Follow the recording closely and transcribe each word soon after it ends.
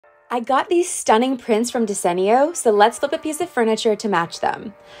I got these stunning prints from DESENIO, so let's flip a piece of furniture to match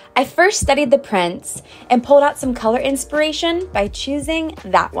them. I first studied the prints and pulled out some color inspiration by choosing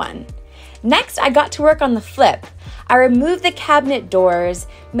that one. Next, I got to work on the flip. I removed the cabinet doors,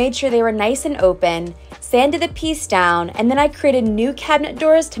 made sure they were nice and open, sanded the piece down, and then I created new cabinet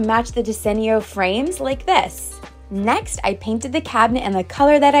doors to match the DESENIO frames like this. Next, I painted the cabinet in the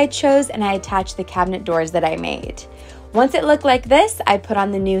color that I chose and I attached the cabinet doors that I made. Once it looked like this, I put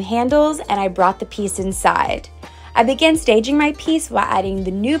on the new handles and I brought the piece inside. I began staging my piece while adding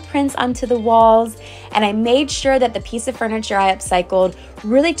the new prints onto the walls, and I made sure that the piece of furniture I upcycled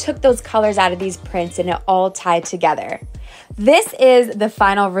really took those colors out of these prints and it all tied together. This is the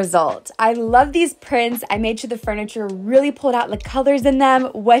final result. I love these prints. I made sure the furniture really pulled out the colors in them.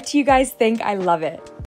 What do you guys think? I love it.